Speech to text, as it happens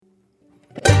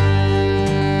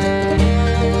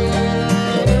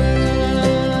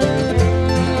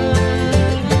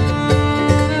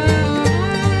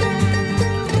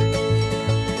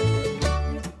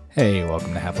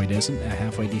Listen, a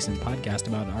halfway decent podcast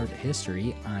about art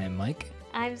history. I'm Mike.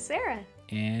 I'm Sarah.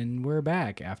 And we're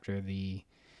back after the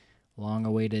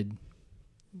long-awaited...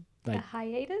 A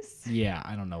hiatus? Yeah,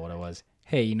 I don't know what it was.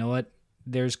 Hey, you know what?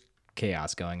 There's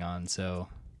chaos going on, so...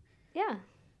 Yeah.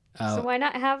 So why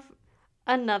not have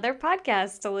another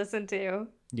podcast to listen to?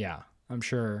 Yeah, I'm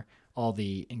sure all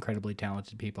the incredibly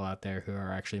talented people out there who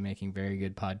are actually making very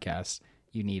good podcasts,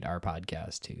 you need our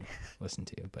podcast to listen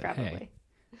to. But Probably. Hey,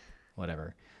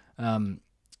 whatever.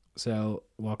 So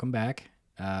welcome back.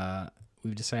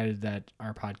 We've decided that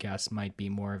our podcast might be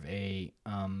more of a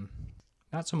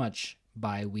not so much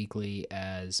bi-weekly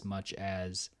as much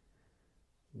as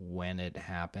when it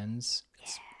happens.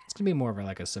 It's gonna be more of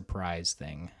like a surprise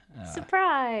thing.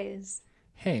 Surprise!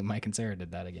 Hey, Mike and Sarah did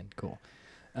that again. Cool.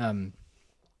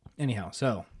 Anyhow,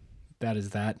 so that is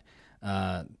that.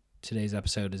 Today's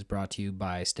episode is brought to you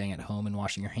by staying at home and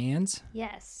washing your hands.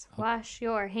 Yes. Wash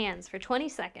your hands for 20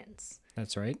 seconds.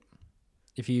 That's right.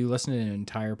 If you listen to an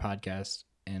entire podcast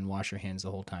and wash your hands the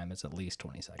whole time, it's at least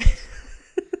 20 seconds.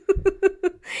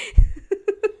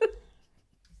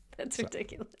 That's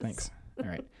ridiculous. Thanks. All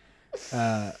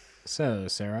right. So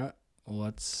Sarah,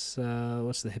 what's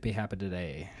the hippie happen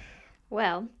today?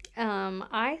 Well,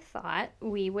 I thought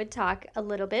we would talk a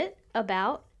little bit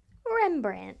about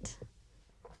Rembrandt.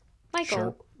 Michael,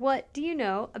 Sure. What do you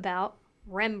know about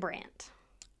Rembrandt?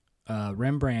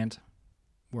 Rembrandt,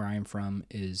 where I'm from,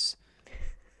 is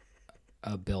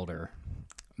a builder.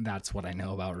 That's what I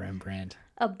know about Rembrandt.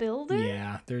 A builder?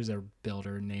 Yeah, there's a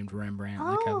builder named Rembrandt,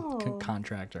 like a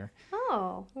contractor.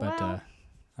 Oh, But well,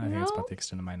 I think that's no. about the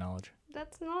extent of my knowledge.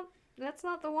 that's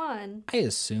not the one. I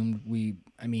assumed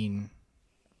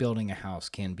building a house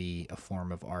can be a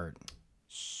form of art.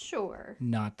 Sure.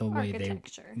 Not the way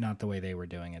Architecture. they were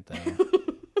doing it though.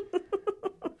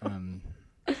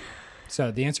 So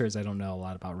the answer is I don't know a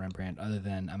lot about Rembrandt other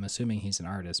than I'm assuming he's an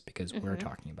artist because we're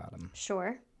talking about him.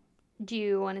 Sure. Do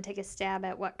you want to take a stab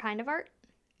at what kind of art?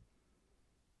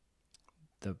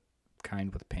 The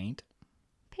kind with paint.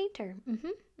 Painter.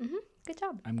 Good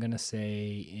job. I'm going to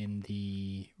say in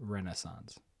the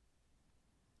Renaissance.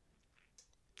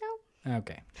 No.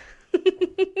 Okay.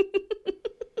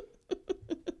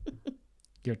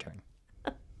 Your turn.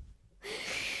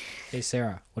 Hey,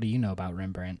 Sarah, what do you know about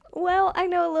Rembrandt? Well, I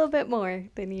know a little bit more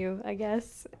than you, I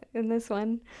guess, in this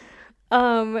one.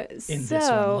 This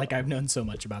one, like I've known so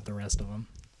much about the rest of them.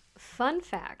 Fun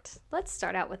fact. Let's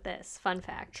start out with this. Fun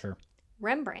fact. Sure.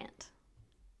 Rembrandt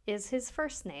is his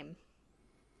first name,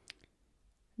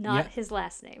 not his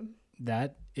last name.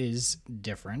 That is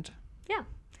different. Yeah.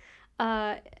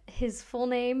 His full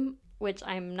name, which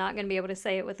I'm not going to be able to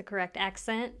say it with the correct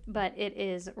accent, but it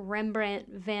is Rembrandt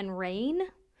van Rijn.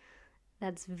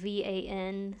 That's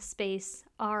V-A-N space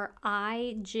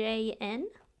R-I-J-N.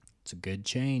 It's a good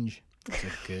change. It's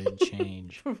a good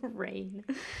change. Rain.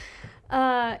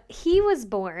 He was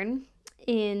born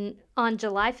on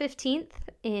July 15th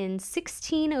in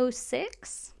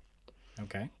 1606.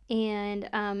 Okay.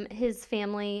 And his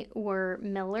family were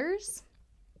millers.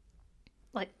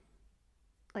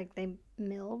 Like they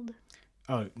milled.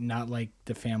 Oh, not like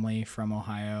the family from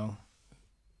Ohio,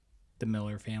 the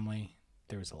Miller family.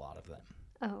 There was a lot of them.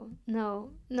 Oh, no.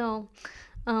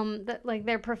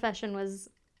 Their profession was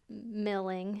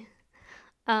milling.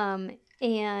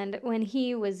 And when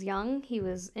he was young, he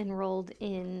was enrolled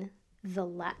in the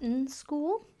Latin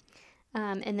school,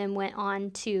 and then went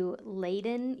on to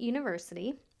Leiden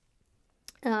University.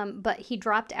 But he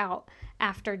dropped out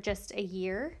after just a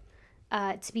year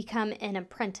to become an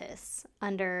apprentice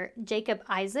under Jacob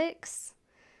Isaacs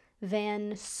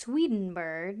van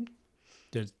Swedenborg.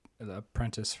 Did the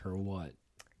apprentice for what?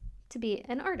 To be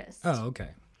an artist. Oh, okay.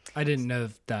 I didn't know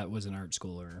if that was an art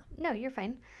school or... No, you're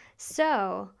fine.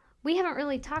 So we haven't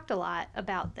really talked a lot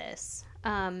about this,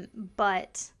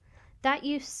 but that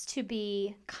used to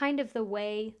be kind of the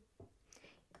way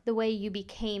you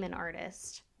became an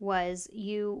artist was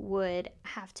you would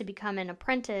have to become an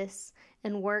apprentice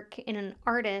and work in an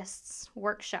artist's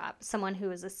workshop, someone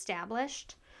who is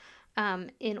established,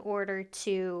 in order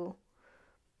to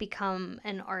become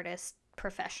an artist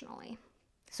professionally.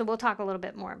 So we'll talk a little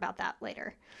bit more about that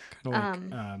later. Kind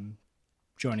of like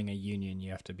joining a union,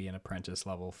 you have to be an apprentice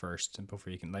level first and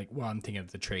before you can, I'm thinking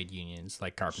of the trade unions,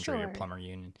 like carpentry or plumber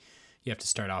union. You have to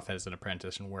start off as an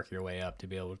apprentice and work your way up to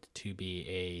be able to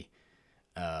be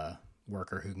a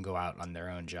worker who can go out on their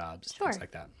own jobs, things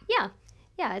like that.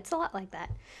 Yeah, it's a lot like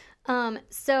that.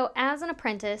 So as an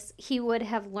apprentice, he would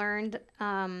have learned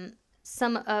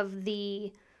some of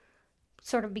the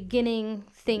sort of beginning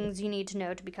things you need to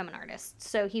know to become an artist.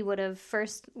 So he would have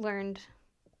first learned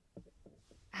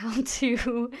how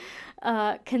to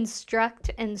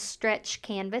construct and stretch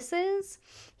canvases.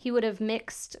 He would have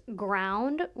mixed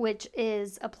ground, which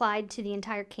is applied to the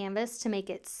entire canvas to make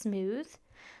it smooth.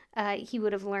 He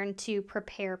would have learned to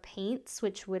prepare paints,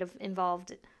 which would have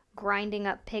involved grinding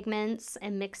up pigments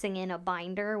and mixing in a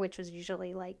binder, which was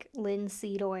usually like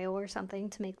linseed oil or something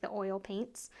to make the oil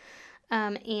paints.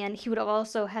 And he would have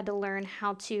also had to learn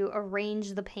how to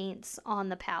arrange the paints on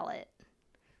the palette.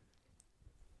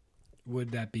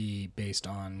 Would that be based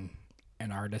on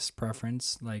an artist's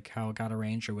preference, like how it got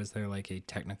arranged, or was there like a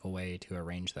technical way to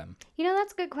arrange them?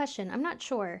 That's a good question. I'm not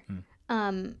sure.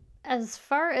 As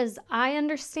far as I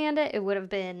understand it, it would have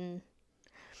been,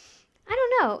 I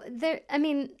don't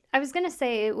know. I was going to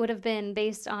say it would have been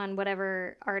based on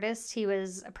whatever artist he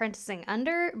was apprenticing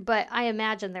under, but I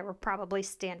imagine there were probably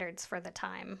standards for the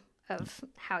time of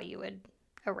how you would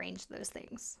arrange those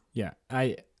things. Yeah,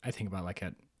 I think about like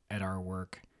at our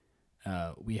work,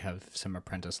 we have some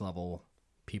apprentice level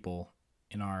people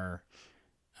in our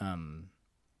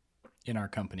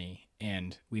company,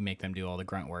 and we make them do all the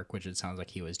grunt work, which it sounds like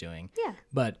he was doing. Yeah.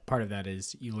 But part of that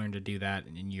is you learn to do that,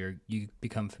 and you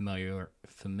become familiar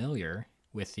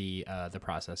with the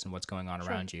process and what's going on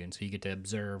around you, and so you get to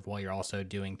observe while you're also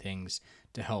doing things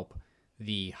to help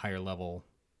the higher level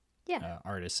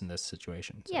artists in this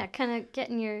situation. So. Yeah, kind of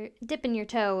dipping your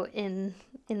toe in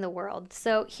the world.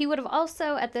 So he would have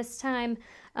also at this time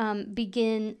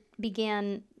began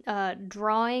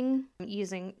drawing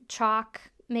using chalk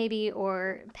maybe,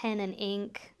 or pen and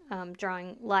ink.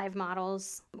 Drawing live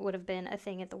models would have been a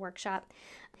thing at the workshop.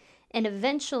 And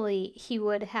eventually he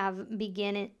would have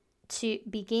began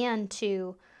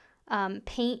to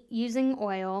paint using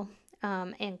oil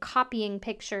and copying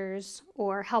pictures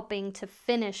or helping to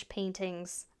finish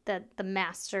paintings that the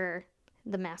master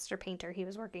painter he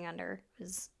was working under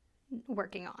was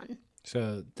working on.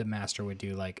 So the master would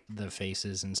do like the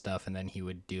faces and stuff, and then he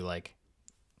would do like,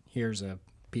 here's a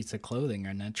piece of clothing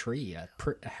and a tree, a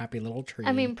happy little tree.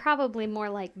 I mean, probably more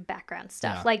like background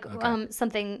stuff.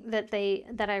 Something that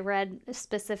I read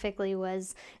specifically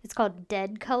was, it's called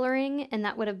dead coloring, and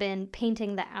that would have been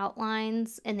painting the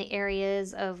outlines in the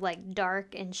areas of like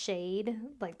dark and shade,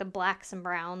 like the blacks and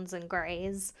browns and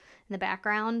grays in the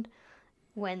background,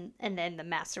 and then the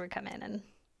master would come in and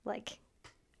like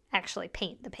actually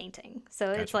paint the painting. So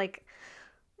gotcha. It's like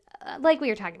we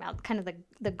were talking about, kind of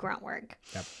the grunt work.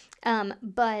 Yep.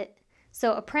 But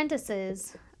so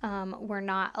apprentices were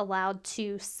not allowed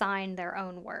to sign their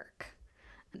own work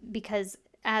because,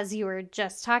 as you were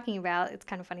just talking about, it's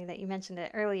kind of funny that you mentioned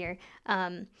it earlier,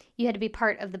 you had to be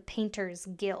part of the Painters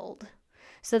Guild.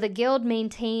 So the guild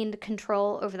maintained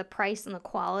control over the price and the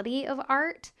quality of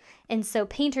art, and so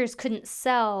painters couldn't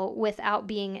sell without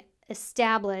being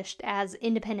established as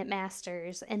independent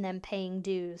masters and then paying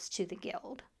dues to the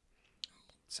guild.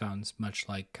 Sounds much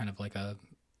like kind of like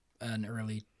an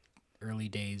early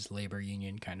days labor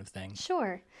union kind of thing.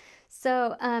 Sure.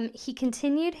 So he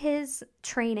continued his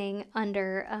training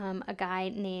under a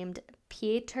guy named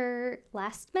Pieter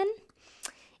Lastman.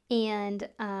 And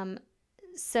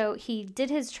so he did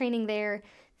his training there.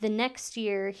 The next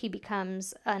year, he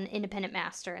becomes an independent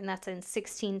master, and that's in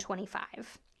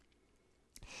 1625.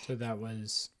 So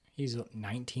he's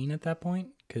 19 at that point?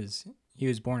 Because he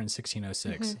was born in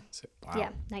 1606. Mm-hmm. So, wow. Yeah,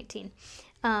 19.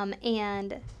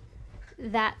 And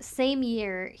that same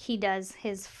year, he does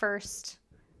his first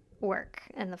work,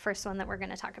 and the first one that we're going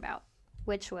to talk about,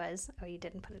 which was, you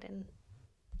didn't put it in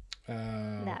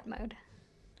that mode.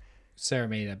 Sarah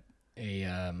made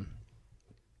a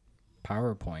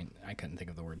PowerPoint. I couldn't think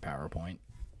of the word PowerPoint.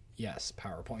 Yes,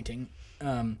 PowerPointing.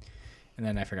 And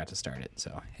then I forgot to start it.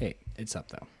 So, hey, it's up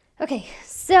though. Okay,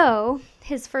 so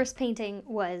his first painting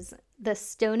was The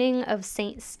Stoning of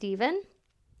St. Stephen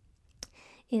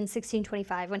in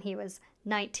 1625 when he was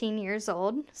 19 years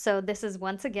old. So this is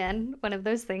once again one of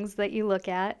those things that you look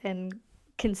at and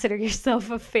consider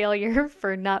yourself a failure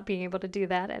for not being able to do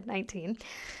that at 19.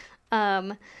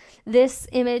 This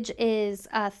image is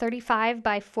 35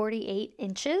 by 48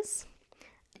 inches,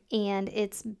 and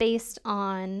it's based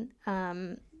on,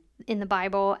 in the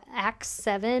Bible, Acts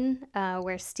 7,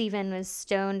 where Stephen was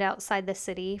stoned outside the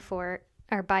city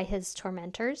by his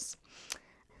tormentors.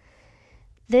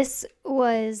 This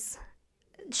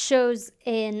shows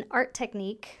an art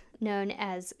technique known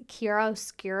as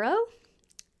chiaroscuro,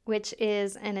 which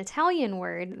is an Italian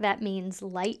word that means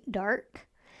light dark.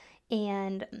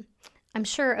 And I'm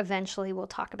sure eventually we'll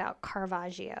talk about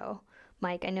Caravaggio.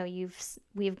 Mike, I know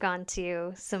we've gone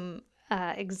to some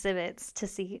exhibits to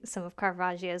see some of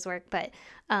Caravaggio's work, but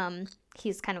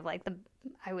he's kind of like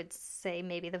I would say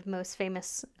maybe the most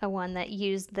famous one that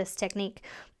used this technique.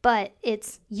 But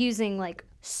it's using like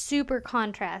super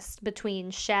contrast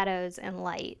between shadows and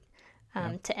light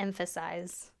to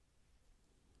emphasize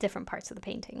different parts of the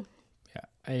painting.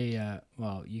 Yeah,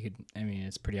 well, you could. I mean,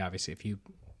 it's pretty obvious if you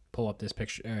pull up this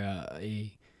picture,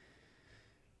 a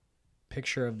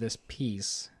picture of this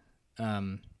piece.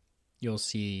 You'll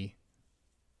see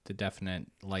the definite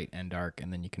light and dark,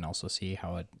 and then you can also see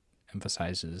how it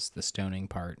emphasizes the stoning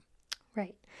part.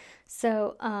 Right.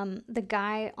 So the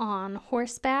guy on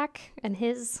horseback and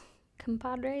his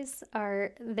compadres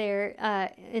are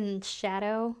there in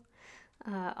shadow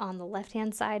on the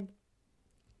left-hand side.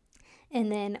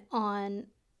 And then on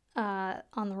the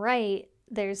right,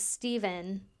 there's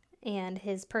Stephen and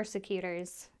his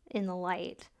persecutors in the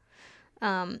light.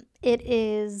 It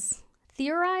is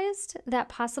theorized that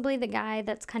possibly the guy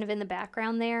that's kind of in the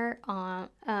background there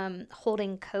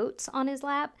holding coats on his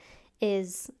lap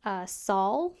is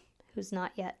Saul, who's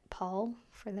not yet Paul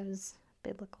for those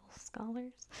biblical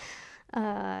scholars.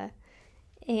 And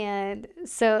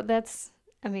so that's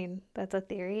a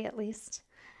theory at least.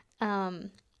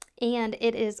 And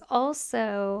it is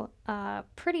also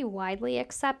pretty widely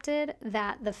accepted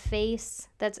that the face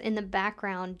that's in the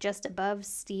background just above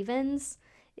Stephen's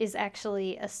is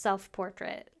actually a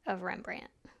self-portrait of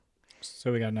Rembrandt.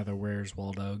 So we got another Where's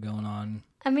Waldo going on.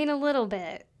 I mean, a little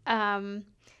bit.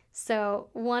 So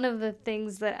one of the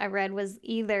things that I read was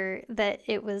either that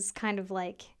it was kind of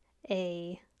like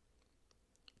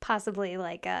possibly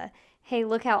like a, hey,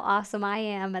 look how awesome I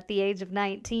am at the age of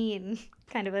 19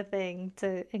 kind of a thing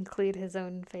to include his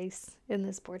own face in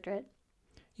this portrait.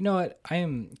 You know what? I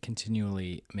am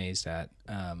continually amazed at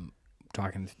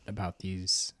talking about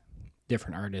these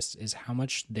different artists is how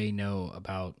much they know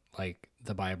about like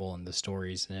the Bible and the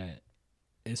stories in it,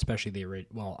 especially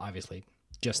obviously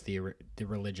just the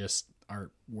religious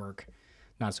artwork,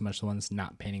 not so much the ones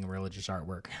not painting religious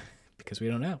artwork because we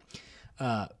don't know.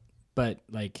 But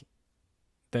like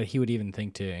that he would even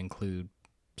think to include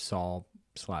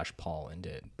Saul/Paul into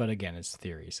it. But again, it's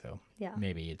theory, so yeah,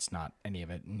 maybe it's not any of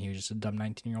it, and he was just a dumb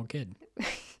 19-year-old kid.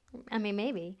 I mean,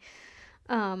 maybe.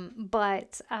 So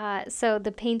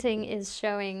the painting is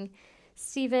showing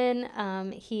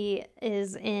Stephen. He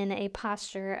is in a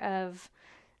posture of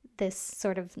this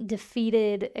sort of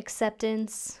defeated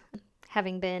acceptance,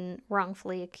 having been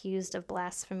wrongfully accused of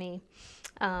blasphemy.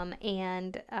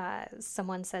 And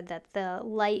someone said that the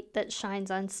light that shines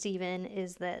on Stephen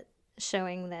is that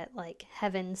showing that like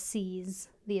heaven sees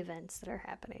the events that are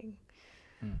happening.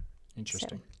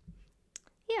 Interesting.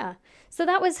 So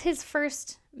that was his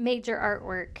first major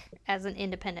artwork as an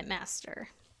independent master,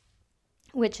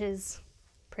 which is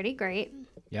pretty great.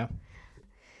 Yeah.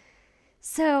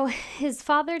 So his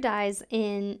father dies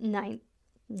in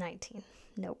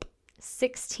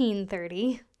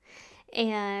 1630,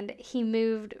 and he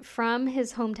moved from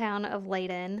his hometown of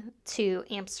Leiden to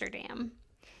Amsterdam.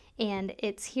 And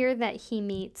it's here that he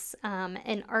meets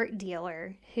an art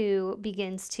dealer who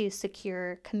begins to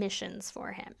secure commissions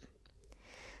for him.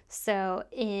 So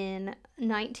in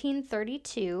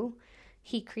 1932,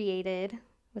 he created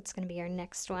what's going to be our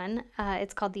next one.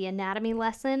 It's called The Anatomy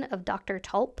Lesson of Dr.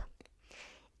 Tulp.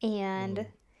 And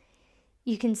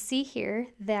you can see here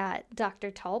that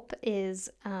Dr. Tulp is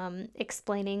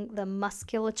explaining the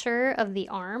musculature of the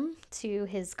arm to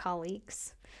his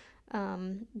colleagues.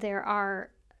 There are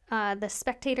the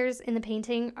spectators in the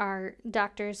painting are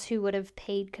doctors who would have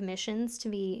paid commissions to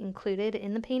be included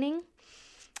in the painting.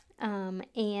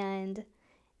 And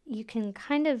you can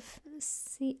kind of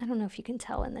see, I don't know if you can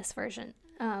tell in this version,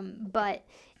 but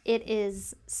it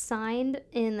is signed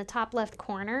in the top left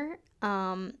corner,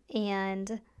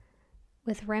 and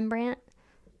with Rembrandt,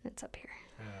 it's up here.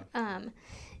 Yeah.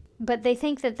 But they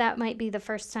think that might be the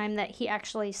first time that he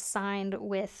actually signed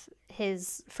with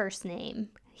his first name.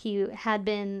 He had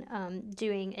been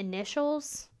doing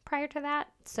initials prior to that,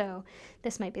 so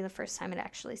this might be the first time it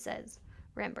actually says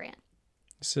Rembrandt.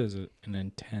 This is an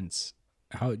intense.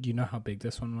 Do you know how big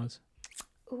this one was?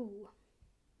 Ooh.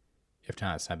 If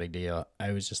not, it's not a big deal.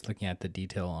 I was just looking at the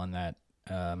detail on that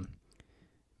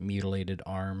mutilated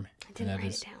arm, and that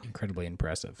is incredibly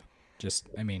impressive. Just,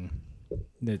 I mean,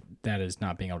 that is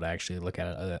not being able to actually look at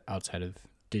it outside of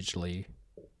digitally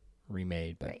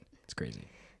remade, but right. It's crazy.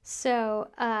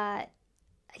 So, I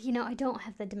don't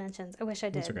have the dimensions. I wish I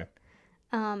did. That's okay.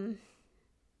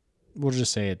 We'll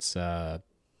just say it's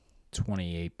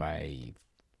 28 by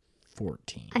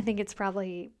 14. I think it's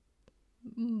probably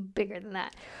bigger than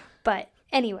that. But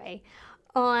anyway,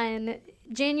 on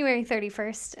January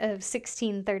 31st of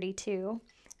 1632,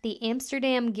 the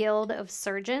Amsterdam Guild of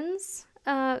Surgeons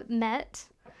met.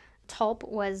 Tulp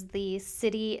was the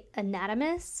city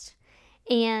anatomist,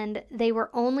 and they were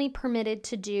only permitted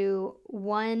to do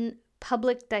one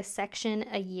public dissection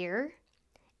a year,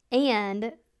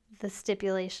 and the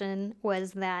stipulation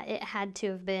was that it had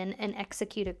to have been an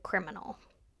executed criminal.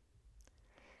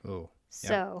 Oh.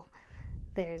 So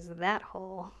there's that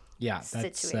whole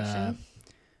situation.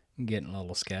 Getting a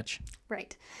little sketch.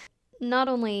 Right. Not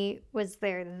only was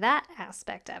there that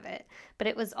aspect of it, but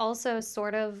it was also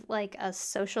sort of like a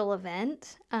social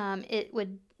event.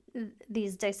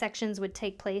 These dissections would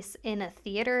take place in a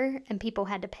theater, and people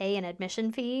had to pay an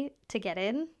admission fee to get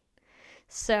in.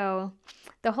 So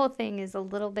the whole thing is a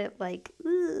little bit like,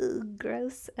 ooh,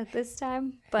 gross at this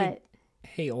time. But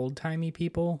hey, old-timey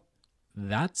people,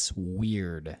 that's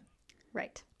weird.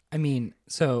 Right. I mean,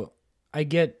 so I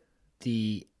get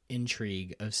the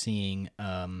intrigue of seeing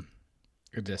a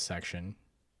dissection.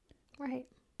 Right.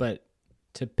 But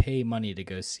to pay money to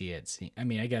go see it, I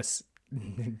mean, I guess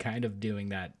kind of doing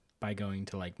that by going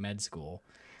to like med school.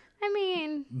 I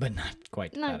mean, but not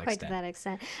quite to that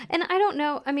extent. And I don't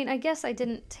know. I mean, I guess I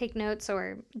didn't take notes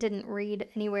or didn't read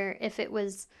anywhere if it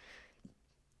was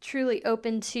truly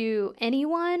open to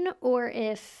anyone or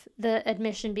if the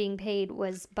admission being paid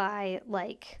was by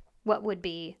like what would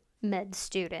be med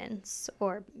students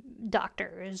or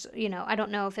doctors. You know, I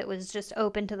don't know if it was just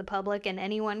open to the public and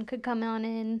anyone could come on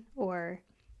in, or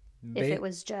if it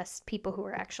was just people who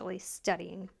were actually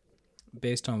studying.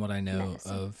 Based on what I know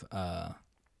medicine. of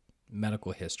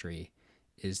medical history,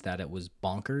 is that it was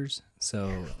bonkers.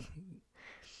 So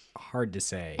hard to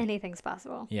say. Anything's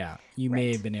possible. Yeah. You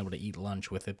may have been able to eat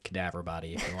lunch with a cadaver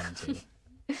body if you wanted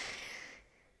to.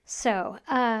 So,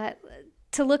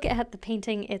 to look at the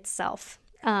painting itself.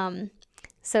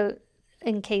 So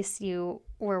in case you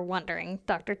were wondering,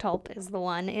 Dr. Tulp is the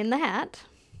one in the hat.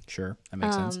 Sure, that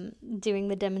makes sense. Doing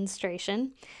the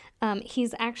demonstration.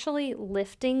 He's actually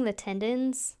lifting the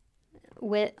tendons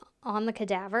on the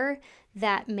cadaver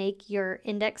that make your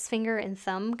index finger and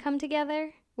thumb come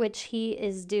together, which he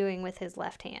is doing with his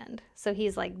left hand. So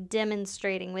he's like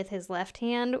demonstrating with his left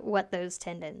hand what those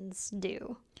tendons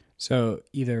do. So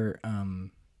either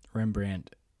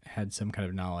Rembrandt had some kind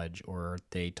of knowledge or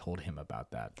they told him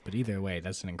about that. But either way,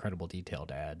 that's an incredible detail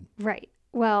to add. Right.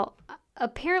 Well,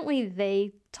 apparently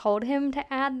they told him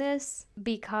to add this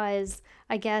because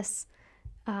I guess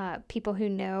people who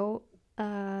know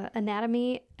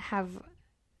anatomy have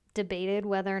debated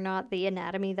whether or not the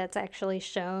anatomy that's actually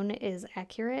shown is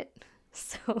accurate.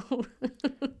 So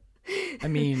I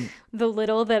mean, the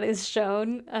little that is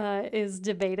shown is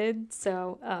debated.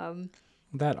 So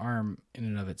that arm in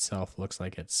and of itself looks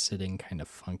like it's sitting kind of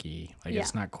funky. Like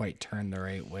it's not quite turned the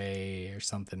right way or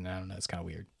something. I don't know. It's kind of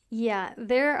weird. Yeah,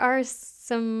 there are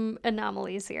some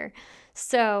anomalies here.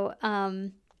 So,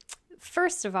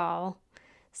 first of all,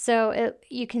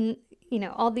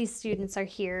 all these students are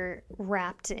here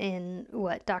wrapped in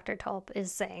what Dr. Tulp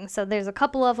is saying. So there's a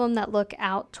couple of them that look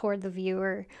out toward the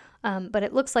viewer, but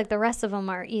it looks like the rest of them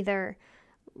are either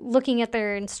looking at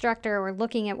their instructor or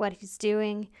looking at what he's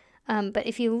doing. But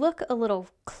if you look a little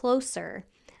closer,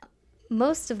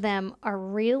 most of them are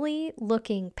really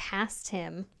looking past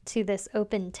him to this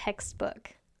open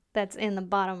textbook that's in the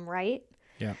bottom right.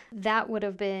 Yeah. That would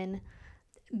have been,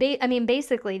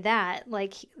 basically that,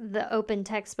 like the open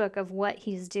textbook of what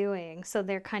he's doing. So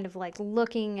they're kind of like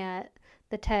looking at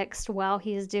the text while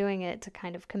he's doing it to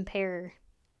kind of compare.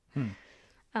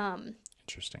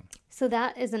 Interesting. So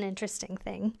that is an interesting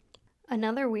thing.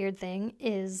 Another weird thing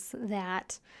is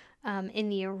that in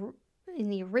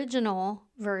the original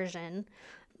version,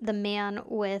 the man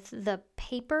with the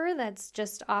paper that's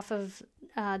just off of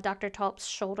Dr. Tulp's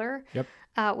shoulder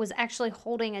was actually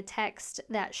holding a text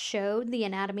that showed the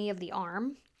anatomy of the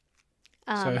arm.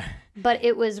 But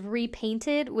it was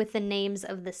repainted with the names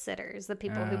of the sitters, the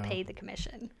people who paid the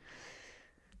commission.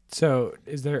 So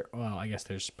I guess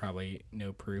there's probably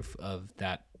no proof of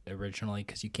that originally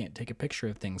because you can't take a picture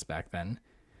of things back then.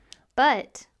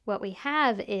 But what we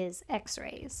have is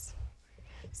x-rays.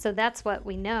 So that's what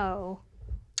we know.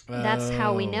 That's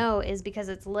how we know, is because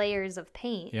it's layers of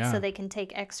paint. Yeah. So they can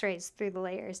take x-rays through the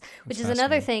layers, which is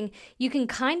another thing you can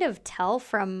kind of tell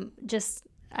from just,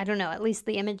 I don't know, at least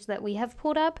the image that we have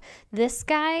pulled up. This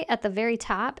guy at the very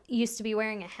top used to be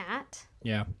wearing a hat.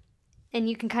 Yeah. And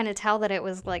you can kind of tell that it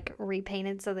was like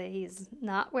repainted so that he's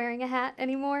not wearing a hat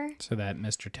anymore. So that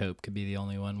Mr. Taupe could be the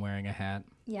only one wearing a hat.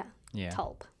 Yeah. Yeah.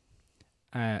 Tulp.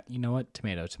 You know what?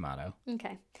 Tomato.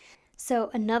 Okay.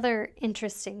 So another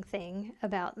interesting thing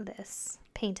about this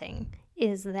painting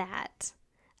is that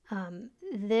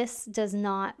This does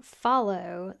not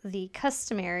follow the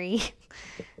customary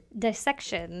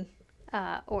dissection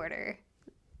order.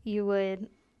 You would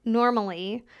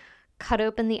normally cut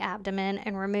open the abdomen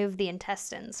and remove the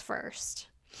intestines first.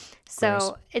 So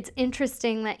Gross. it's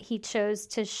interesting that he chose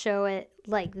to show it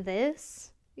like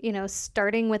this,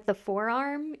 starting with the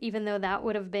forearm, even though that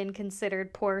would have been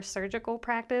considered poor surgical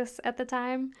practice at the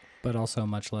time. But also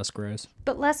much less gross.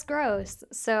 But less gross.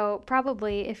 So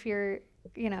probably if you're,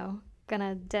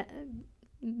 gonna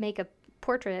make a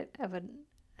portrait of an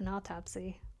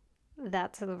autopsy,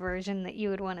 that's the version that you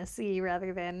would want to see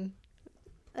rather than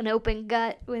an open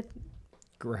gut with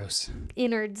Gross.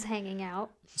 innards hanging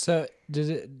out. So,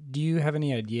 do you have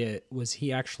any idea? Was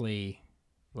he actually,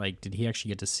 did he actually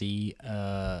get to see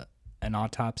an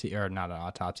autopsy, or not an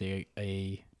autopsy,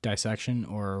 a dissection,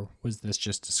 or was this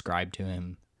just described to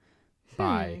him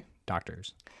by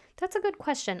doctors? That's a good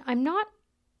question. I'm not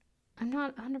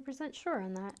 100% sure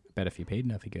on that. Bet if he paid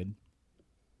enough, he could.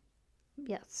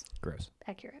 Yes, Gross.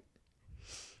 accurate.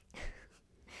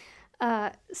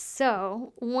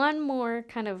 So one more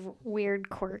kind of weird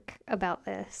quirk about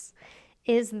this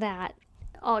is that,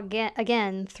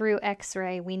 again, through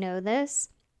X-ray, we know this,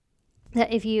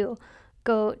 that if you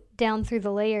go down through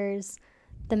the layers,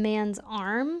 the man's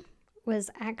arm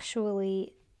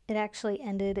actually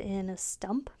ended in a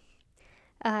stump.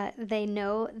 They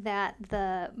know that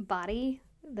the body,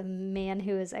 the man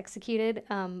who was executed,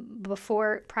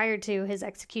 prior to his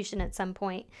execution at some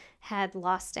point, had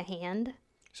lost a hand.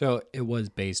 So it was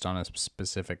based on a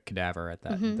specific cadaver at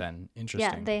that then.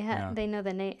 Interesting. Yeah, they know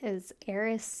the name is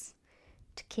Eris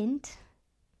Tkint.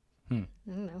 I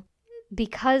don't know.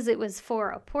 Because it was for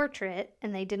a portrait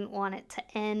and they didn't want it to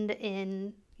end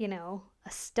in, a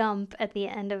stump at the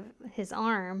end of his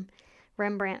arm,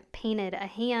 Rembrandt painted a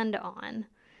hand on.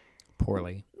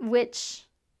 Poorly. Which,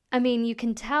 I mean, you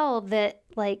can tell that,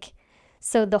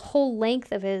 so the whole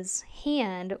length of his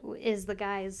hand is the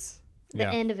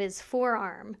end of his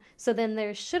forearm. So then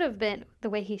there should have been, the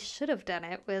way he should have done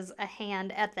it was a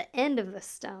hand at the end of the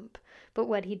stump. But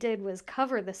what he did was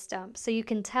cover the stump. So you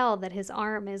can tell that his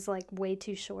arm is way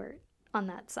too short on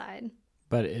that side.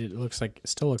 But it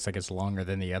still looks like it's longer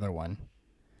than the other one.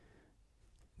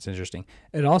 It's interesting.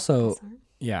 It also,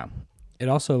 it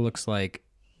also looks like,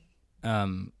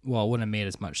 it wouldn't have made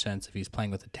as much sense if he's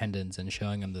playing with the tendons and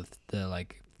showing him the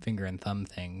finger and thumb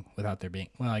thing without there being,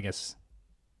 I guess,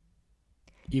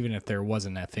 even if there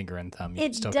wasn't a finger and thumb,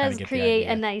 you still kind of get the idea. It does create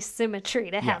a nice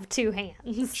symmetry to have two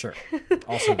hands. Sure.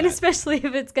 Also and especially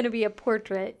if it's going to be a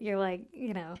portrait, you're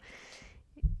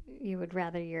you would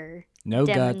rather your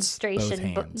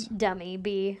demonstration dummy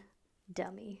be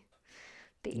dummy.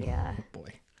 Oh,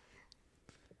 boy.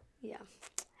 Yeah,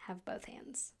 have both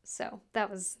hands. So that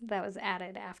was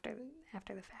added after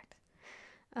the fact.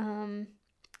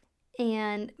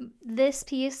 And this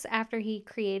piece, after he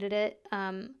created it,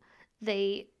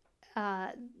 they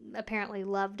apparently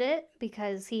loved it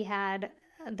because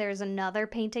there's another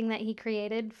painting that he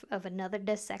created of another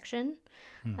dissection.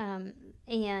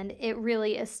 And it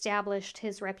really established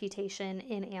his reputation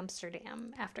in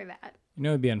Amsterdam after that.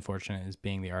 It'd be unfortunate as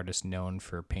being the artist known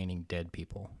for painting dead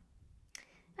people.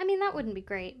 I mean, that wouldn't be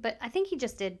great, but I think he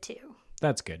just did too.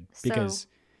 That's good because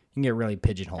you can get really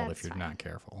pigeonholed if you're not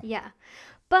careful. Yeah.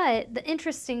 But the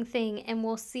interesting thing, and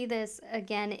we'll see this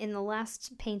again in the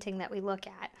last painting that we look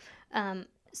at.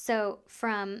 So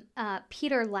from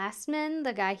Peter Lastman,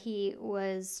 the guy he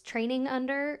was training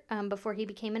under before he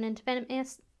became an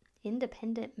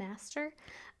independent master,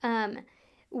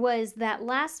 was that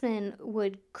Lastman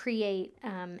would create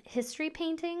history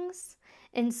paintings.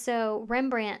 And so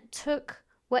Rembrandt took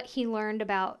what he learned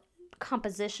about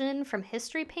composition from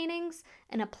history paintings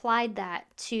and applied that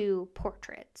to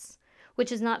portraits,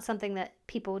 which is not something that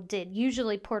people did.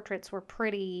 Usually portraits were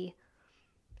pretty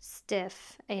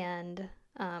stiff and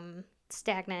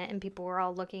stagnant, and people were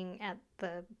all looking at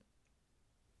the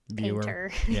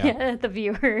painter. Yeah. The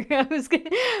viewer.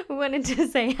 Wanted to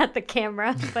say at the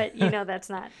camera, but that's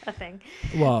not a thing.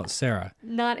 Well, Sarah.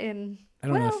 Not in.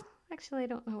 Actually, I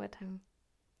don't know what time.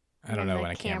 I don't know when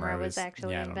a camera was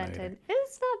actually invented.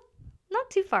 It's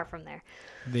not too far from there.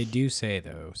 They do say,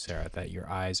 though, Sarah, that your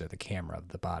eyes are the camera of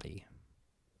the body.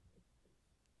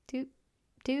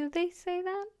 Do they say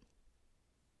that?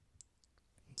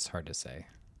 It's hard to say.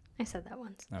 I said that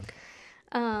once.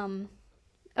 Okay.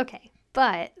 Okay,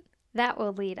 but that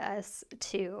will lead us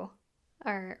to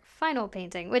our final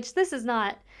painting, which this is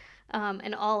not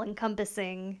an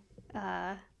all-encompassing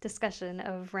discussion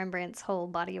of Rembrandt's whole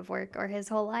body of work or his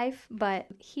whole life, but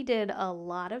he did a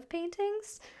lot of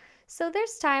paintings. So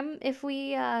there's time if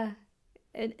we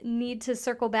need to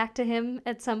circle back to him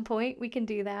at some point, we can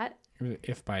do that.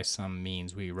 If by some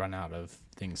means we run out of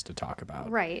things to talk about.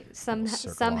 Right. We'll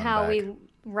circle on Somehow back. we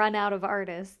run out of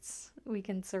artists, we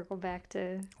can circle back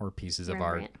to Or pieces of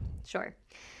art. Rembrandt. Sure.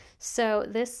 So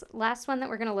this last one that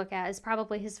we're going to look at is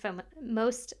probably his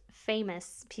most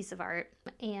famous piece of art,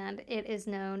 and it is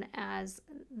known as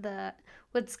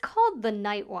what's called the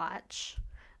Night Watch,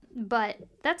 but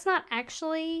that's not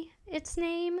actually its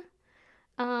name.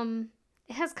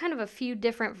 It has kind of a few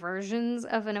different versions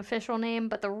of an official name,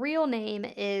 but the real name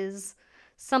is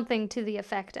something to the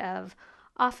effect of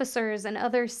officers and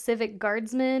other civic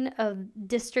guardsmen of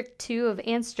District 2 of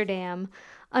Amsterdam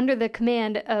under the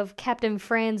command of Captain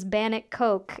Frans Bannock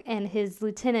Koch and his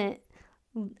lieutenant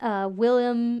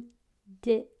Willem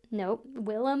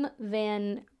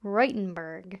van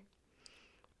Ruitenberg.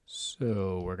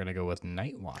 So we're going to go with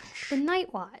Night Watch. The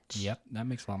Night Watch. Yep, that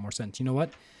makes a lot more sense. You know what?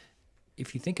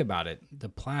 If you think about it, the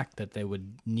plaque that they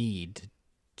would need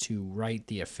to write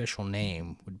the official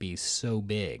name would be so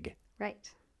big. Right.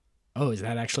 Oh, is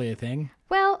that actually a thing?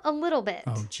 Well, a little bit.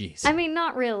 Oh, jeez. I mean,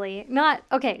 not really.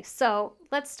 Okay, so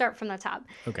let's start from the top.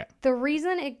 Okay. The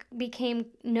reason it became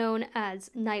known as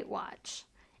Night Watch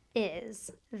is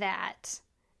that,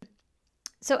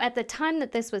 so at the time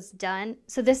that this was done,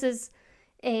 so this is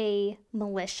a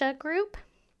militia group,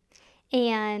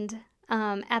 and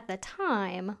at the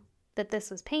time that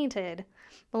this was painted,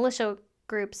 militia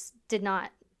groups did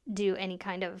not do any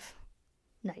kind of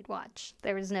night watch.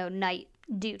 There was no night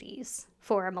duties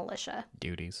for a militia.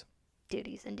 Duties,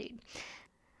 indeed.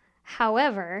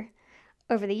 However,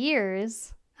 over the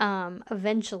years,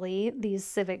 eventually these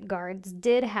civic guards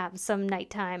did have some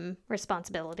nighttime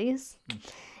responsibilities,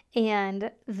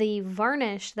 and the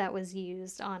varnish that was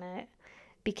used on it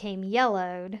became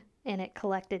yellowed, and it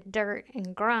collected dirt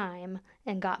and grime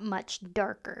and got much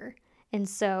darker. And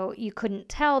so you couldn't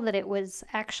tell that it was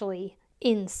actually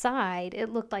inside. It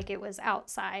looked like it was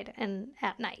outside and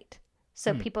at night.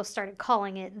 So people started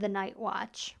calling it the Night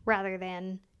Watch rather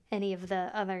than any of the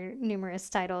other numerous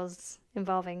titles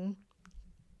involving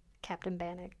Captain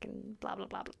Bannock and blah, blah,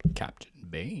 blah, blah. Captain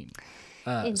Bane.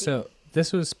 Indeed. So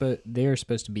this was they're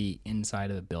supposed to be inside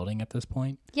of the building at this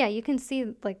point. Yeah, you can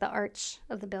see like the arch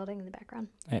of the building in the background.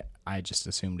 I just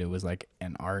assumed it was like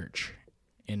an arch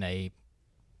in a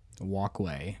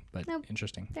walkway, but Nope.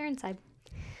 Interesting. They're inside.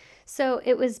 So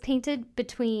it was painted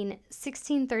between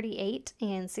 1638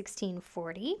 and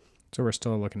 1640. So we're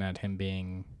still looking at him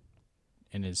being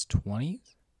in his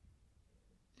 20s?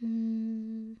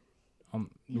 He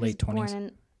Late was 20s? born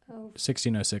in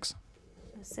 1606.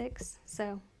 06,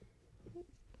 so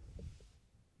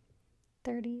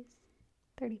 30s,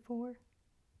 34.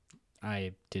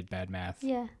 I did bad math.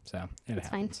 Yeah, So it It's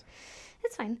fine. happens.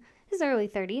 it's fine. His early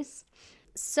 30s.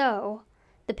 So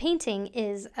the painting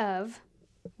is of,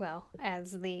 well,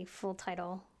 as the full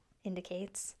title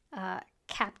indicates,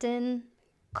 Captain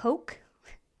Koch,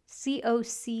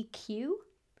 Coccq,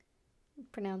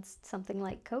 pronounced something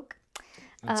like Coke.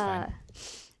 That's fine.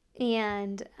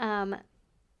 And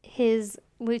his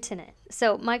lieutenant.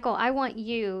 So, Michael, I want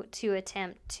you to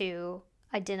attempt to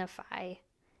identify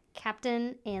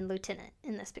captain and lieutenant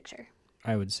in this picture.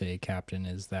 I would say captain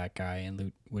is that guy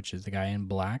which is the guy in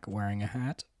black wearing a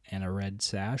hat and a red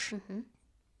sash,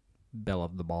 belle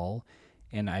of the ball,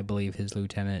 and I believe his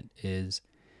lieutenant is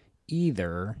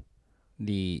either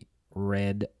the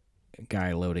red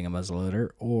guy loading a muzzleloader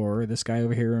or this guy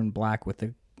over here in black with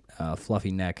the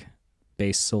fluffy neck,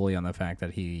 based solely on the fact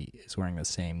that he is wearing the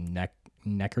same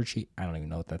neckerchief. I don't even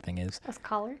know what that thing is. That's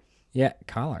collar. Yeah,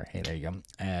 collar. Hey, there you go.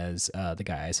 As the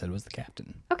guy I said was the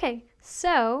captain. Okay,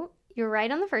 so you're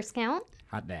right on the first count.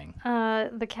 Hot dang.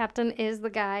 The captain is the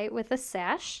guy with a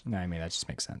sash. No, I mean, that just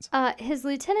makes sense. His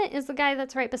lieutenant is the guy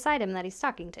that's right beside him that he's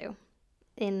talking to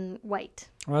in white.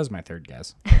 Well, that was my third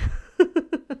guess.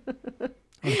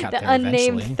 The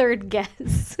unnamed third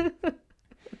guess.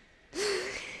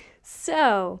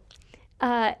 So,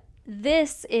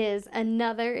 this is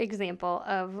another example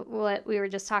of what we were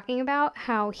just talking about,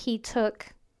 how he took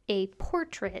a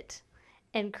portrait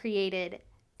and created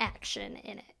action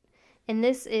in it. And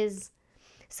this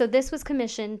was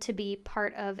commissioned to be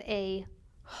part of a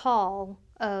hall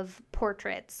of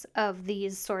portraits of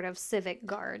these sort of civic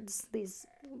guards, these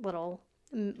little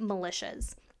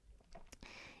militias.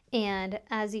 And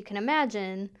as you can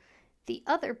imagine, the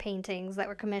other paintings that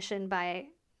were commissioned by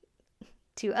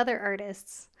two other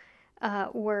artists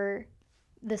were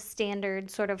the standard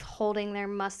sort of holding their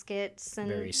muskets and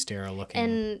very sterile looking.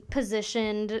 and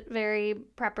positioned very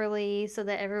properly so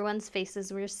that everyone's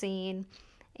faces were seen.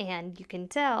 And you can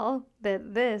tell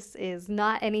that this is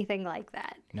not anything like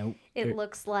that. Nope. It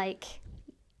looks like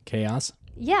Chaos.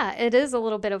 Yeah, it is a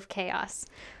little bit of chaos.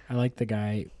 I like the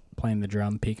guy playing the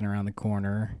drum, peeking around the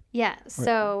corner. Yeah,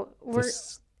 so we're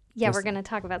This- going to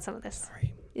talk about some of this.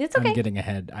 Sorry. It's okay. I'm getting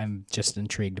ahead. I'm just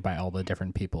intrigued by all the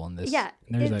different people in this. Yeah,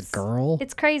 There's a girl.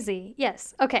 It's crazy.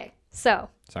 Yes. Okay. So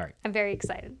Sorry. I'm very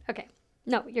excited. Okay.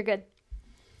 No, you're good.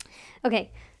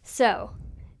 Okay. So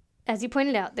as you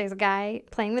pointed out, there's a guy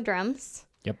playing the drums.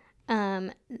 Yep.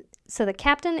 So the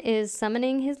captain is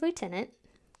summoning his lieutenant,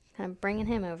 kind of bringing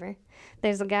him over.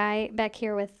 There's a guy back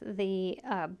here with the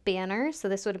banner. So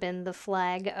this would have been the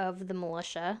flag of the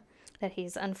militia that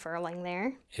he's unfurling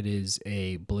there. It is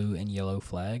a blue and yellow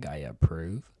flag. I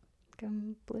approve. Go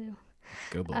blue.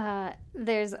 Go blue.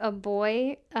 There's a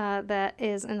boy that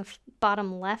is in the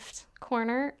bottom left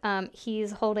corner.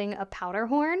 He's holding a powder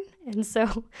horn. And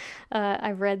so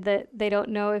I read that they don't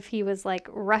know if he was like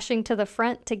rushing to the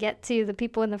front to get to the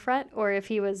people in the front or if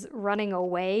he was running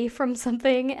away from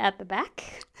something at the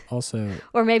back. Also,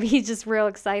 Or maybe he's just real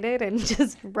excited and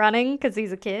just running because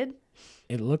he's a kid.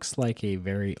 it looks like a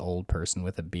very old person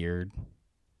with a beard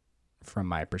from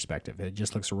my perspective. It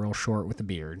just looks real short with a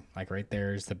beard. Like right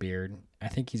there is the beard. I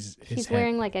think his He's head,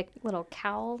 wearing like a little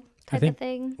cowl I type think, of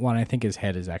thing. Well, I think his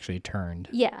head is actually turned.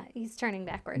 Yeah, he's turning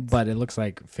backwards. But it looks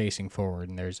like facing forward,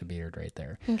 and there's a beard right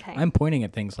there. Okay. I'm pointing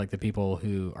at things like the people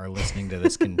who are listening to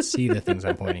this can see the things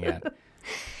I'm pointing at.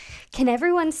 Can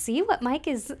everyone see what Mike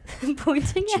is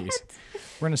pointing Jeez. at?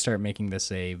 We're going to start making this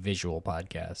a visual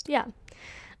podcast. Yeah.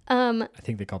 I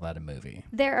think they call that a movie.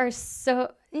 There are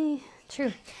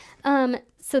true.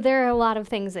 So there are a lot of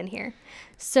things in here.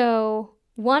 So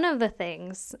one of the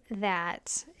things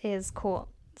that is cool.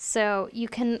 So you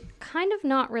can kind of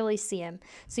not really see him.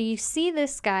 So you see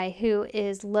this guy who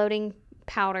is loading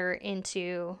powder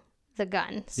into the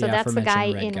gun. So The that's the guy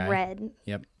aforementioned in red.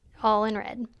 Yep. All in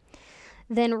red.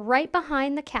 Then right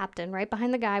behind the captain, right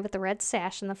behind the guy with the red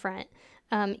sash in the front,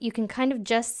 you can kind of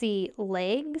just see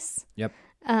legs. Yep.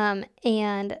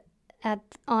 And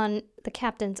on the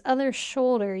captain's other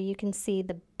shoulder, you can see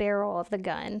the barrel of the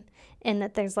gun and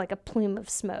that there's like a plume of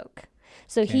smoke.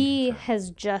 So he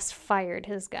has just fired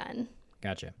his gun.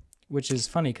 Gotcha. Which is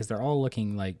funny because they're all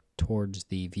looking like towards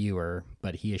the viewer,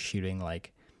 but he is shooting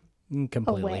like in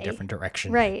completely Away. different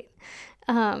direction. Right.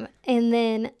 And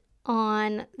then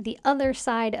on the other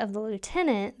side of the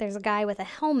lieutenant, there's a guy with a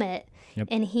helmet, Yep.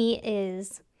 and he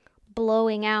is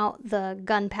blowing out the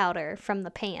gunpowder from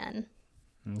the pan.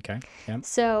 Okay. Yep.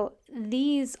 So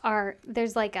there's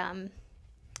like, I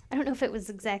don't know if it was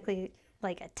exactly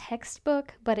like a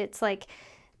textbook, but it's like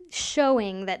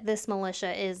showing that this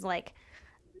militia is like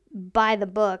by the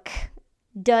book,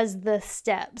 does the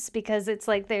steps, because it's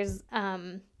like there's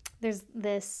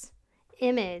this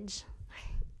image.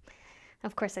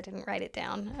 Of course, I didn't write it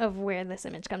down of where this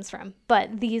image comes from,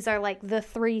 but these are like the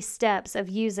 3 steps of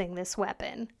using this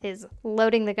weapon: is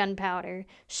loading the gunpowder,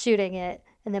 shooting it,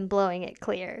 and then blowing it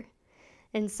clear.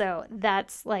 And so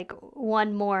that's like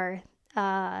one more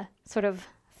sort of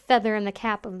feather in the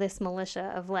cap of this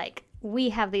militia of like, we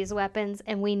have these weapons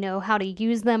and we know how to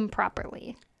use them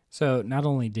properly. So not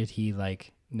only did he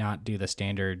like not do the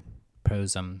standard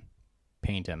pose him,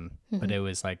 paint him, but it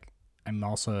was like, I'm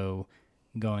also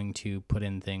going to put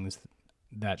in things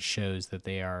that shows that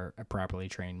they are a properly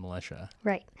trained militia.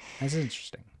 Right. That's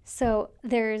interesting. So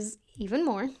there's even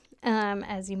more,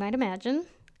 as you might imagine.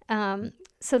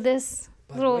 So this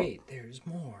little... wait, there's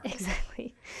more.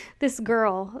 Exactly. This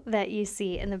girl that you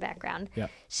see in the background. Yep.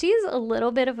 She's a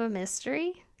little bit of a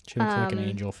mystery. She looks like an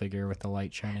angel figure with the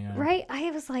light shining on her. Right?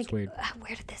 I was like, weird.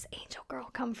 where did this angel girl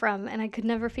come from? And I could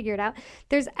never figure it out.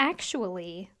 There's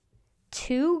actually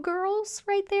 2 girls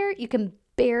right there. You can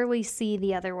barely see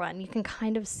the other one. You can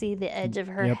kind of see the edge of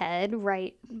her head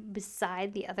right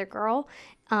beside the other girl.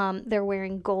 They're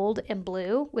wearing gold and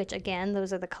blue, which again,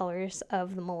 those are the colors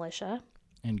of the militia.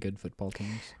 And good football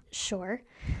teams. Sure.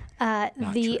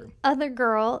 Not The true. other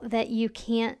girl that you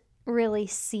can't really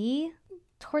see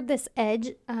toward this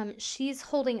edge, she's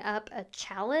holding up a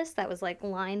chalice that was like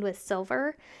lined with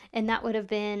silver, and that would have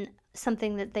been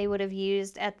something that they would have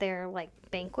used at their like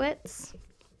banquets.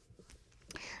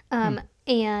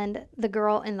 And the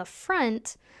girl in the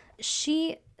front,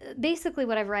 she basically,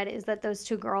 what I've read is that those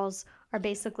 2 girls are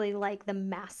basically like the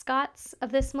mascots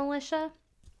of this militia,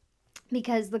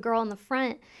 because the girl in the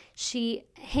front, she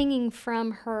hanging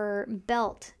from her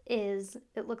belt is,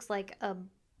 it looks like a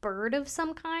bird of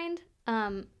some kind,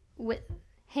 with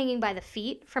hanging by the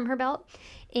feet from her belt,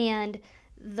 and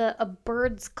a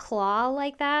bird's claw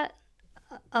like that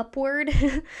upward.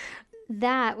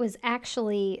 That was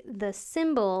actually the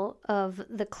symbol of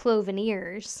the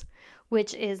Cloveneers,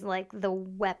 which is like the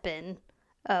weapon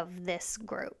of this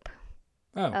group.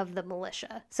 of the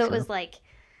militia. So it Sure. was like,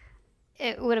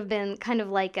 it would have been kind of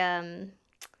like, I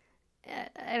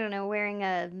don't know, wearing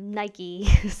a Nike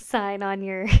sign on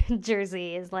your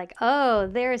jersey is like, oh,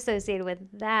 they're associated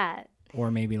with that. Or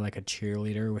maybe like a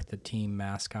cheerleader with the team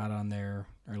mascot on their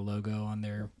or logo on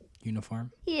their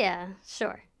uniform. Yeah,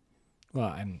 sure. Well,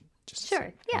 I'm just Sure.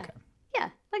 saying. Yeah. Okay. Yeah,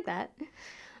 like that.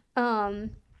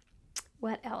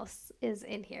 What else is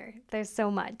in here? There's so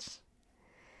much.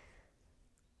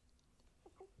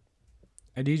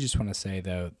 I do just want to say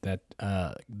though that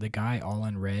the guy all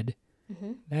in red,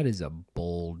 that is a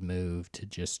bold move to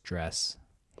just dress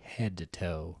head to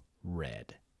toe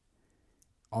red.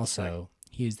 Also,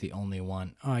 he is the only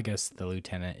one. Oh, I guess the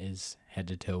lieutenant is head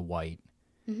to toe white.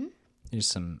 There's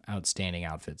some outstanding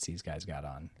outfits these guys got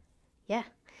on. Yeah.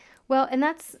 Well, and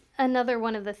that's another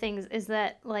one of the things is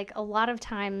that, like, a lot of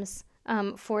times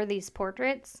for these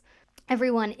portraits,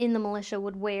 everyone in the militia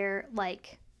would wear,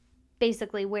 like,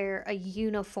 basically wear a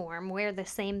uniform, wear the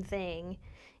same thing,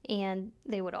 and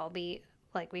they would all be,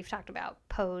 like we've talked about,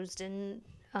 posed and,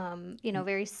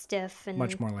 very stiff and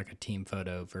Much more like a team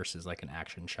photo versus like an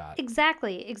action shot.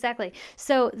 Exactly.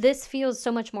 So this feels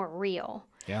so much more real.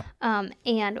 Yeah.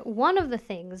 And one of the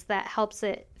things that helps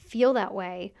it feel that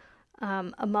way,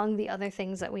 among the other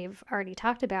things that we've already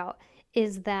talked about,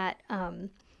 is that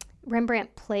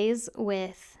Rembrandt plays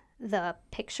with the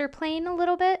picture plane a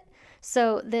little bit.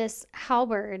 So this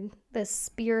halberd, this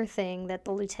spear thing that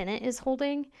the lieutenant is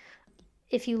holding,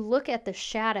 if you look at the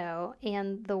shadow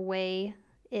and the way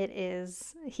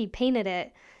he painted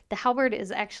it, the halberd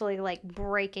is actually like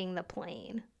breaking the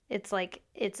plane.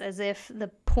 It's as if the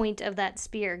point of that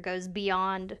spear goes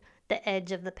beyond the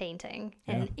edge of the painting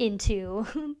and into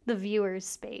the viewer's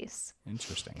space.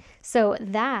 Interesting. So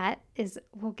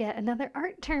we'll get another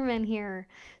art term in here.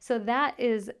 So that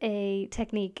is a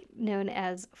technique known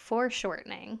as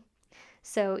foreshortening.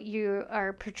 So you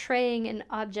are portraying an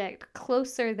object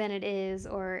closer than it is,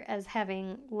 or as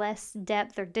having less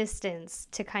depth or distance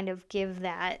to kind of give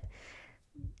that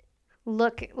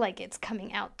look like it's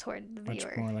coming out toward the viewer.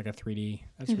 Much more like a 3D.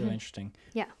 That's really interesting.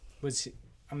 Yeah.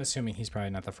 I'm assuming he's probably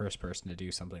not the first person to do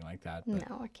something like that. But,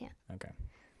 No, I can't. Okay.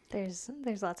 There's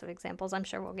lots of examples. I'm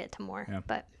sure we'll get to more. Yeah.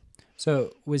 But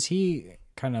So was he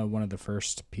kind of one of the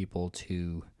first people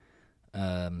to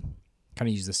kind of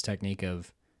use this technique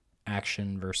of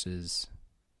action versus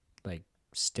like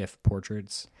stiff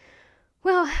portraits?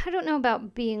 well, I don't know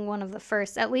about being one of the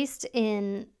first. At least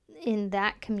in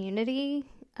that community,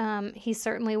 he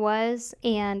certainly was,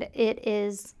 and it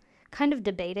is kind of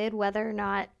debated whether or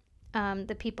not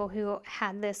the people who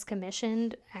had this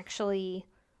commissioned actually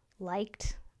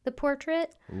liked the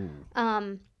portrait.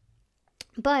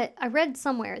 But I read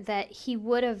somewhere that he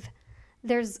would have.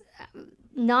 There's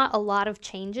not a lot of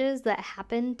changes that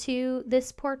happened to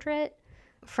this portrait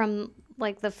from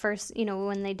like the first,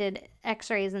 when they did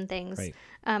x-rays and things. Right.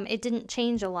 It didn't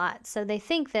change a lot. So they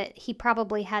think that he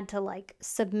probably had to like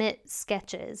submit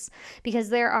sketches, because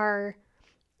there are,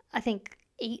 I think,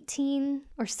 18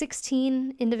 or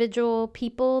 16 individual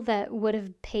people that would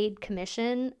have paid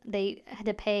commission. They had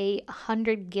to pay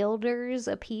 100 guilders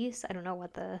a piece. I don't know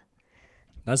what the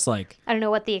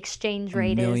exchange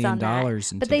rate is on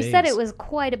that. But they said it was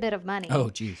quite a bit of money. Oh,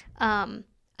 geez. I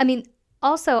mean,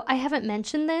 also, I haven't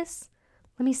mentioned this.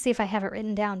 Let me see if I have it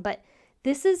written down. But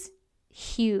this is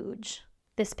huge,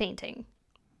 this painting.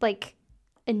 Like,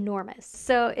 enormous.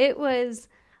 So it was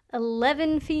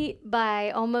 11 feet by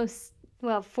almost,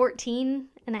 14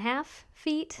 and a half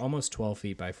feet. Almost 12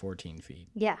 feet by 14 feet.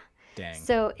 Yeah. Dang.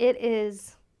 So it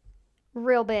is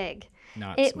real big.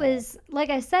 It was,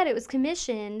 like I said, it was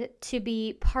commissioned to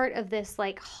be part of this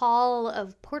like hall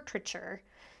of portraiture.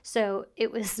 So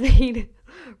it was made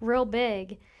real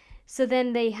big. So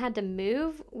then they had to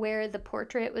move where the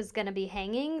portrait was going to be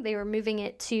hanging. They were moving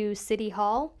it to City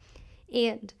Hall,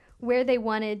 and where they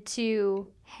wanted to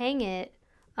hang it,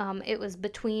 it was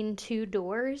between two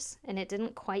doors and it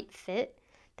didn't quite fit.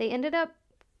 They ended up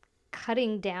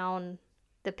cutting down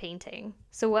the painting.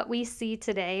 So what we see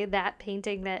today, that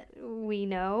painting that we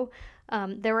know,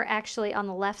 there were actually on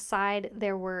the left side,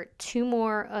 there were two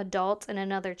more adults and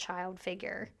another child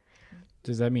figure.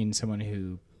 Does that mean someone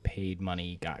who paid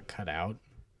money got cut out?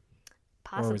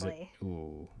 Possibly.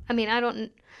 Ooh. I mean, I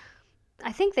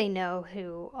think they know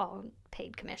who all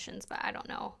paid commissions, but I don't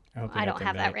know. I don't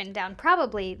have that written down.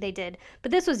 Probably they did.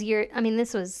 But this was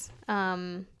this was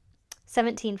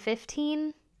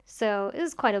 1715. So it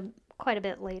was quite a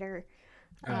bit later.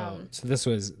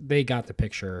 So they got the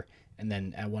picture, and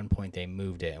then at one point they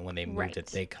moved it, and when they moved it,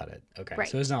 they cut it. Okay. Right.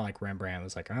 So it's not like Rembrandt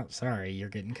was like, oh, sorry, you're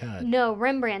getting cut. No,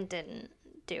 Rembrandt didn't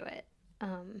do it.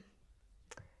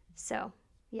 So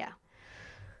Yeah.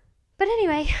 But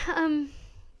anyway,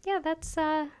 yeah, that's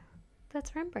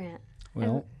Rembrandt.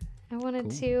 Well, I wanted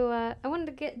cool.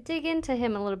 to dig into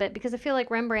him a little bit because I feel like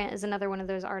Rembrandt is another one of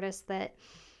those artists that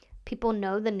people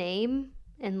know the name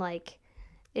and like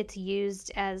it's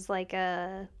used as like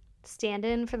a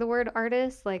stand-in for the word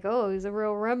artist, like, oh, he's a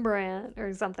real Rembrandt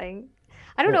or something.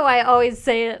 I don't know why I always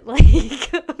say it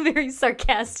like very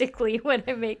sarcastically when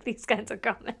I make these kinds of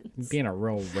comments. Being a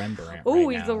real Rembrandt. Oh,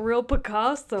 right he's now. a real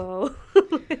Picasso.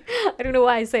 I don't know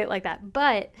why I say it like that,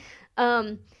 but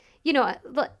you know,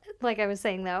 like I was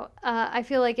saying though, I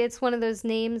feel like it's one of those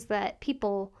names that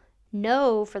people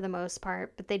know for the most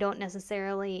part, but they don't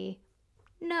necessarily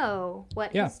know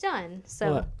what he's done.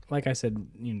 So, well, like I said,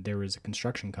 there was a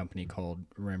construction company called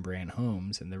Rembrandt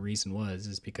Homes, and the reason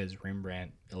is because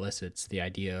Rembrandt elicits the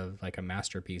idea of like a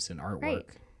masterpiece in artwork, right.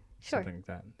 Sure. something like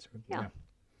that. So, yeah.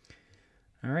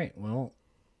 All right. Well,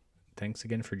 thanks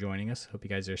again for joining us. Hope you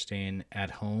guys are staying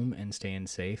at home and staying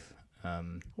safe.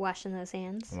 Washing those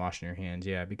hands. Washing your hands.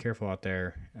 Yeah. Be careful out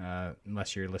there.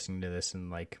 Unless you're listening to this in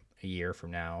like a year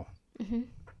from now,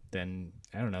 then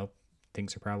I don't know.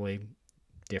 Things are probably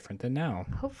different than now.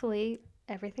 Hopefully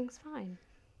everything's fine.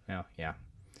 Oh, yeah.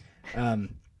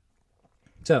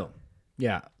 So,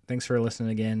 yeah, thanks for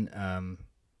listening again.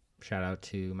 Shout out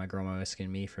to My Girl, My Whiskey,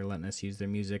 and Me for letting us use their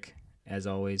music. As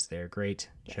always, they're great.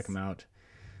 Yes. Check them out.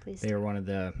 Please. They are one of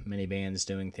the many bands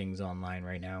doing things online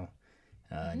right now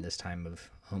in this time of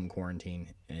home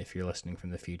quarantine. And if you're listening from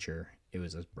the future, it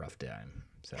was a rough time.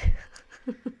 So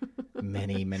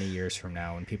many, many years from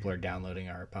now when people are downloading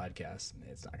our podcast,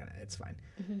 it's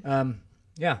fine.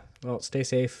 Yeah, well, stay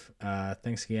safe.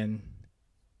 Thanks again.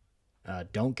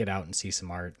 Don't get out and see some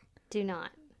art. Do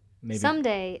not. Maybe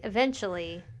someday,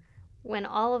 eventually, when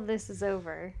all of this is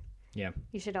over,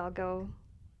 you should all go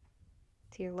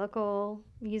to your local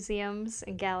museums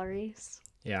and galleries.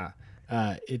 Yeah.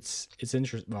 It's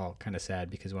interesting. Well, kind of sad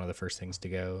because one of the first things to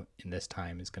go in this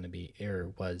time is going to be,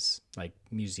 was like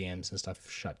museums and stuff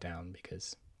shut down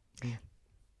because.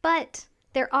 But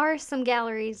there are some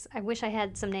galleries. I wish I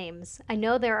had some names. I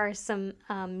know there are some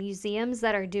museums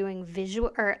that are doing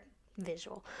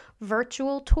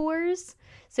virtual tours.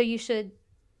 So you should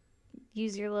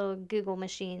use your little Google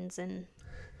machines and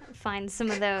find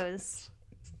some of those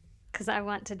because I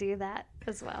want to do that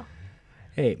as well.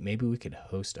 Hey, maybe we could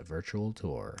host a virtual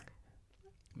tour.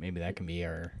 Maybe that can be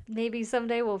our... Maybe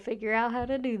someday we'll figure out how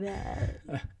to do that.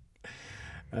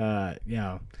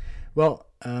 Yeah. Well,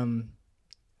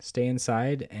 stay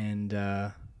inside and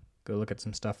go look at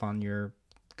some stuff on your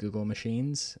Google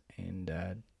machines. And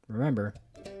remember...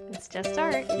 It's just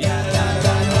art.